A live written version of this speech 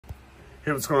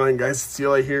Hey, what's going on, guys? It's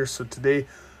Eli here. So today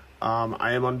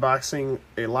I am unboxing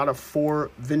a lot of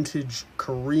 4 vintage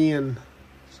Korean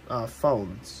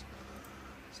phones.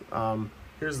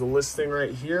 Here's the listing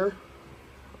right here.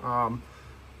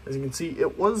 As you can see,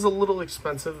 it was a little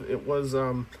expensive. It was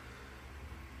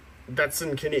that's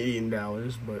in Canadian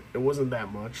dollars, but it wasn't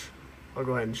that much. I'll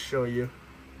go ahead and show you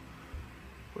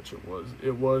which it was.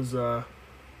 It was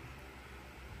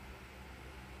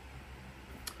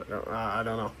I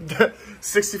don't know.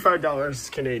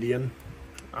 $65 Canadian.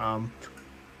 Yeah,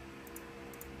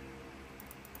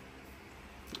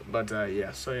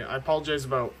 so yeah, I apologize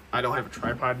about I don't have a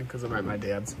tripod because I'm at my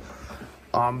dad's.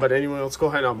 But anyway, let's go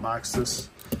ahead and unbox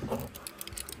this.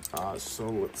 So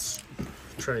let's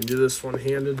try and do this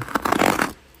one-handed.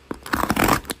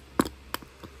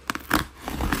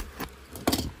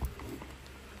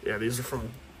 Yeah, these are from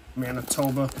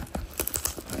Manitoba.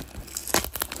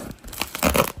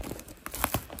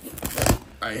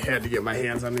 I had to get my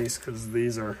hands on these because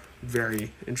these are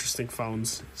very interesting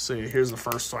phones. So yeah, here's the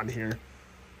first one here.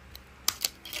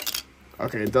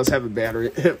 Okay, it does have a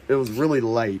battery. It was really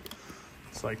light,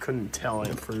 so I couldn't tell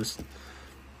at first.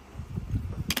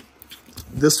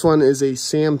 This one is a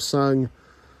Samsung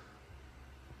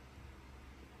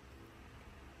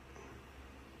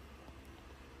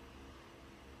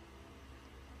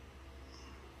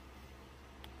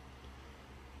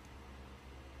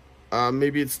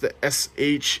maybe it's the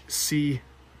SHCZ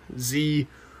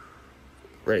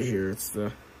right here. It's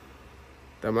the,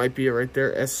 that might be it right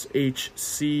there.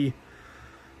 SHC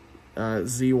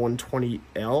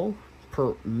Z120L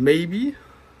per, maybe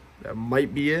that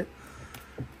might be it.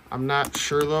 I'm not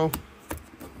sure though.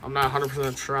 I'm not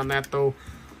 100% sure on that though.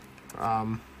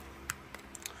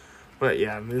 But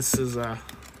yeah, this is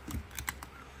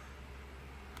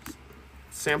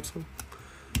Samsung,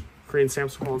 Korean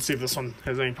Samsung. Let's see if this one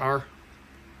has any power,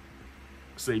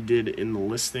 because they did in the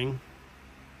listing.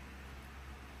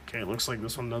 Okay, it looks like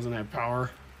this one doesn't have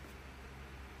power.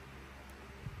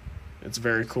 It's a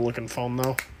very cool looking phone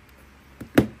though.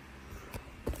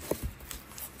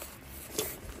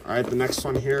 Alright, the next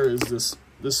one here is this.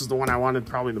 This is the one I wanted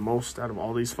probably the most out of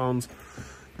all these phones.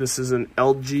 This is an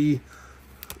LG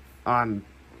on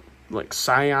like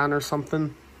Cyan or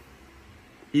something.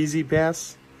 Easy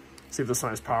Pass. See if this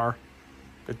one has power.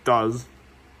 It does.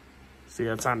 See,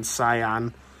 it's on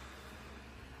Cyan.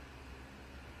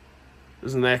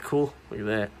 Isn't that cool? Look at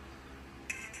that.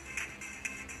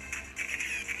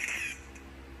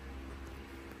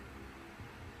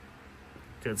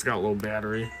 Okay, it's got a little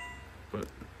battery, but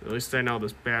at least I know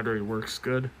this battery works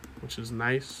good, which is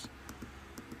nice.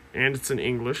 And it's in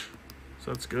English,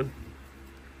 so that's good.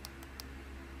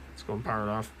 Let's go and power it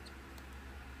off.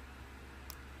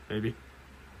 Maybe.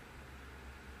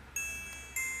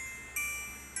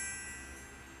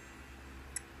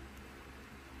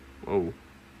 Whoa.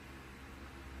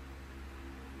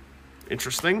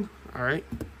 Interesting. All right.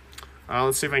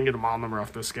 Let's see if I can get a model number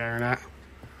off this guy or not.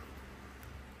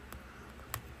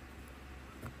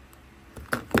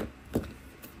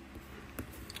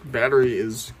 Battery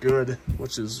is good,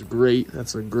 which is great.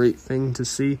 That's a great thing to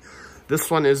see. This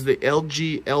one is the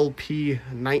LG LP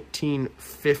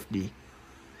 1950.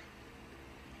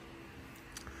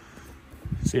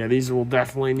 So yeah, these will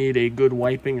definitely need a good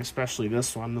wiping, especially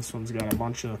this one. This one's got a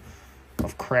bunch of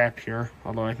crap here,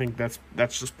 although I think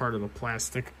that's just part of the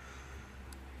plastic.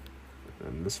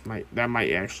 And that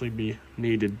might actually be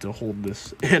needed to hold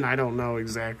this in. I don't know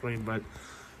exactly, but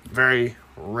very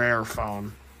rare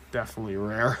phone. Definitely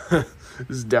rare. This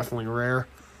is definitely rare.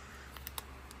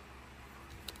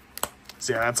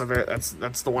 So yeah,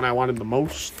 that's the one I wanted the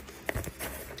most.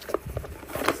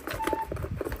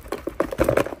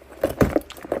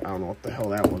 I don't know what the hell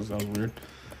that was. That was weird.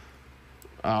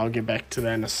 I'll get back to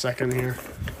that in a second here.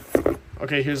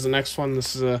 Okay, here's the next one.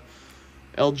 This is a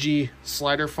LG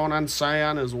slider phone on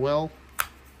Cyan as well.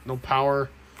 No power.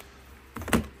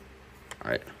 All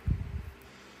right.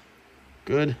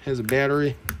 Good. Has a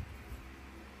battery.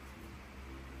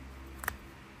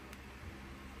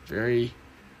 Very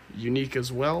unique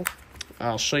as well.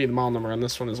 I'll show you the model number on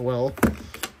this one as well.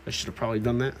 I should have probably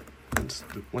done that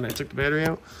when I took the battery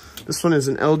out. This one is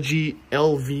an LG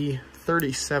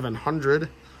LV3700.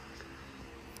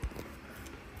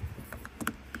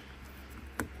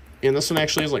 And this one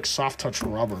actually is like soft touch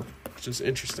rubber, which is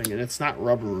interesting. And it's not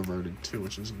rubber reverted too,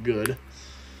 which is good.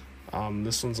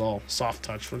 This one's all soft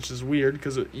touch, which is weird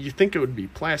because you think it would be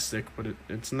plastic, but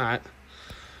it's not.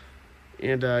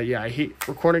 And yeah, I hate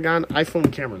recording on iPhone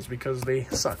cameras because they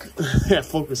suck at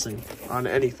focusing on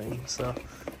anything. So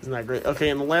isn't that great?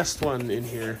 Okay, and the last one in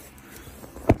here,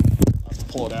 I'll have to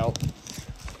pull it out.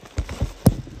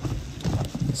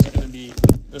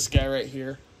 this guy right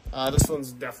here. This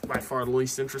one's by far the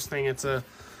least interesting. It's a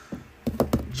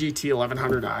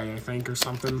GT1100i, I think, or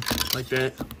something like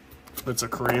that. It's a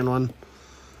Korean one.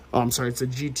 Oh, I'm sorry, it's a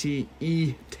GT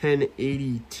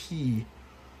E1080T.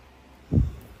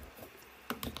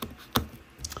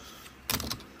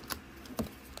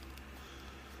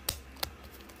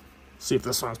 See if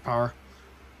this one has power.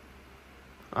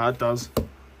 It does.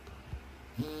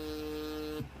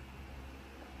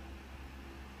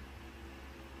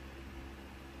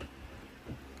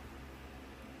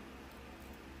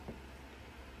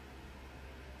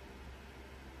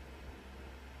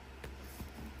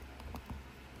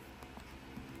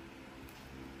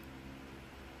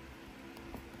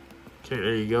 Okay,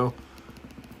 there you go.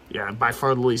 Yeah, by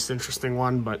far the least interesting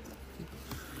one, but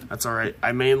that's all right.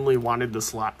 I mainly wanted the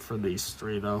slot for these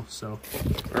three, though, so...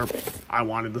 Or, I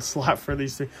wanted the slot for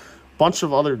these three. Bunch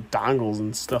of other dongles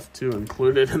and stuff, too,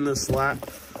 included in this slot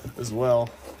as well.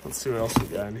 Let's see what else we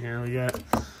got in here. We got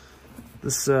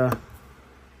this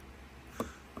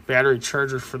battery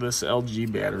charger for this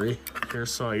LG battery here,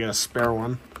 so I got a spare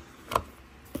one.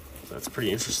 That's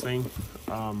pretty interesting.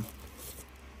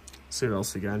 Let's see what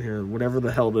else we got in here. Whatever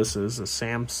the hell this is, a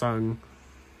Samsung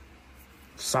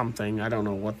something. I don't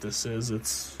know what this is.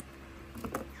 It's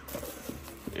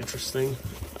interesting.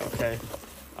 Okay.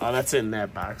 That's it in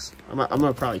that box. I'm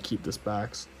gonna probably keep this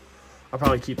box. I'll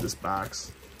probably keep this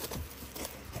box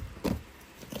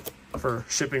for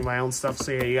shipping my own stuff.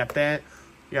 So yeah, you got that.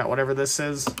 You got whatever this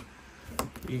is.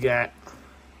 You got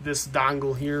this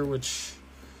dongle here, which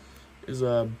is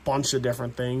a bunch of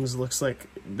different things. Looks like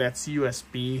that's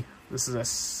USB. This is a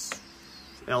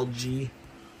LG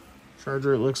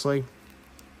charger, it looks like.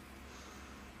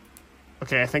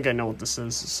 Okay, I think I know what this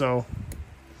is. So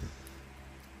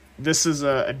this is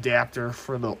a adapter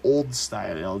for the old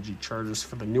style LG chargers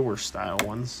for the newer style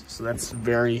ones. So that's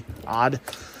very odd.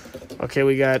 Okay,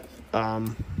 we got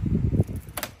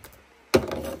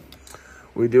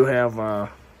we do have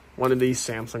one of these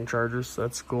Samsung chargers. So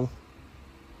that's cool.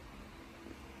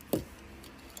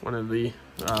 One of the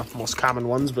most common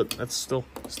ones, but that's still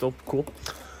cool.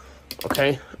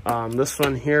 Okay, this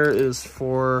one here is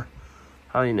for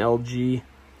probably an LG.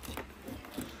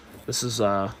 This is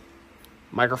a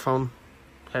microphone,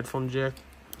 headphone jack.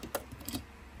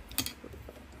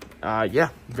 Yeah,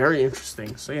 very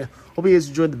interesting. So yeah, hope you guys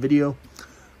enjoyed the video.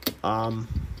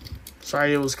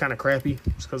 Sorry it was kind of crappy.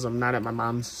 It's because I'm not at my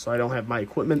mom's, so I don't have my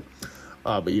equipment.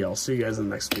 But yeah, I'll see you guys in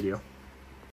the next video.